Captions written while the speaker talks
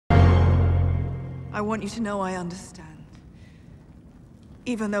I want you to know I understand.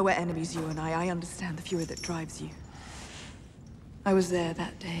 Even though we're enemies, you and I understand the fury that drives you. I was there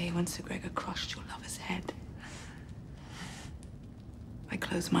that day when Sir Gregor crushed your lover's head. I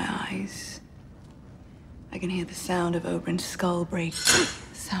close my eyes. I can hear the sound of Oberyn's skull break, the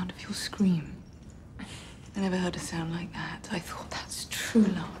sound of your scream. I never heard a sound like that. I thought, that's true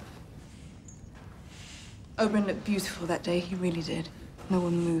love. Oberyn looked beautiful that day, he really did. No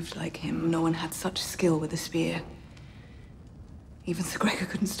one moved like him. No one had such skill with a spear. Even Sir Gregor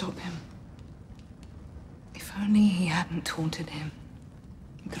couldn't stop him. If only he hadn't taunted him.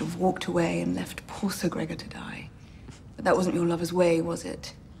 He could have walked away and left poor Sir Gregor to die. But that wasn't your lover's way, was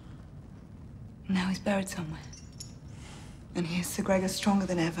it? Now he's buried somewhere. And here's Sir Gregor stronger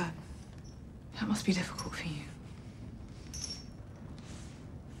than ever. That must be difficult for you.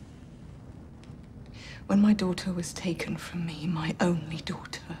 When my daughter was taken from me, my only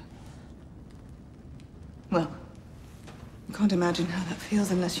daughter. Well, you can't imagine how that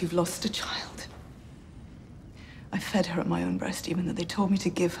feels unless you've lost a child. I fed her at my own breast, even though they told me to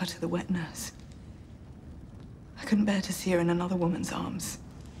give her to the wet nurse. I couldn't bear to see her in another woman's arms.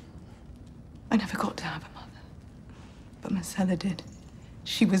 I never got to have a mother. But Marcella did.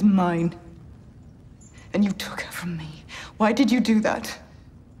 She was mine. And you took her from me. Why did you do that?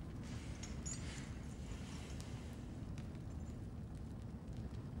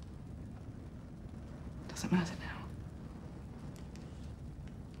 Doesn't matter now.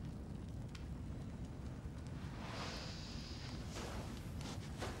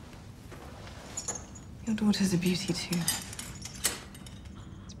 Your daughter's a beauty too.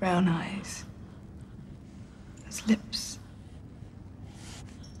 Those brown eyes. Those lips.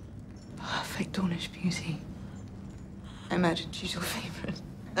 Perfect Dornish beauty. I imagine she's your favorite.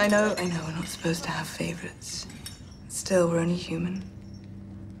 I know we're not supposed to have favorites. Still, we're only human.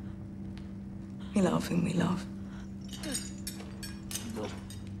 We love whom we love.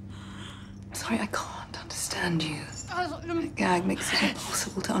 Sorry, I can't understand you. That gag makes it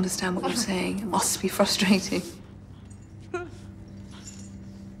impossible to understand what you're saying. It must be frustrating.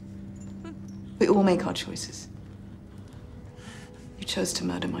 We all make our choices. You chose to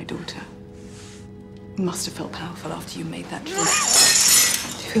murder my daughter. You must have felt powerful after you made that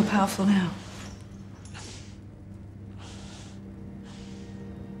choice. Do you feel powerful now?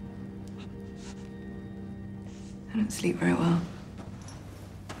 I don't sleep very well.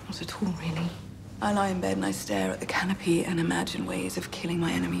 Not at all, really. I lie in bed and I stare at the canopy and imagine ways of killing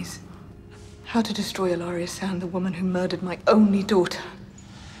my enemies. How to destroy Ellaria Sand, the woman who murdered my only daughter.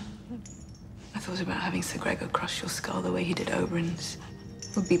 I thought about having Sir Gregor crush your skull the way he did Oberyn's.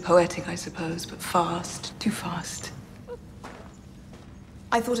 Would be poetic, I suppose, but fast. Too fast.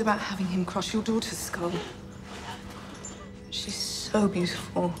 I thought about having him crush your daughter's skull. She's so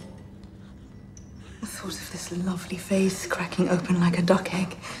beautiful. The thought of this lovely face cracking open like a duck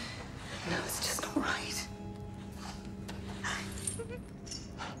egg. No, it's just not right.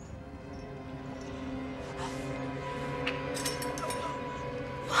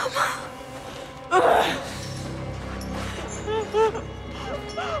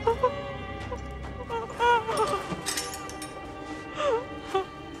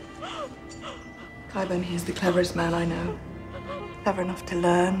 Qyburn, he's the cleverest man I know. Clever enough to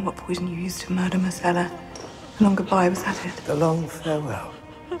learn what poison you used to murder Marcella. The long goodbye, was that it? The long farewell.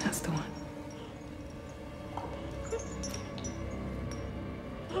 That's the one.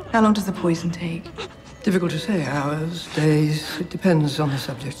 How long does the poison take? Difficult to say. Hours, days. It depends on the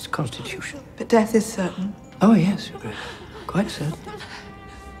subject's constitution. But death is certain. Oh, yes, quite certain.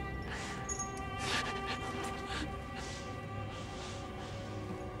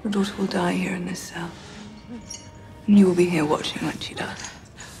 Your daughter will die here in this cell. And you will be here watching when she does.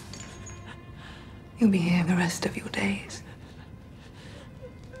 You'll be here the rest of your days.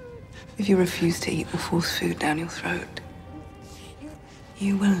 If you refuse to eat the force food down your throat,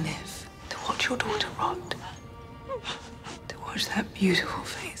 you will live to watch your daughter rot. To watch that beautiful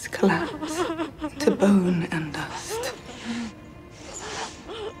face collapse into bone and dust.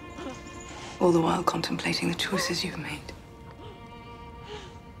 All the while contemplating the choices you've made.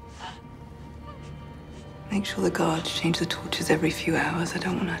 Make sure the guards change the torches every few hours. I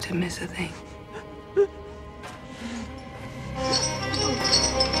don't want her to miss a thing.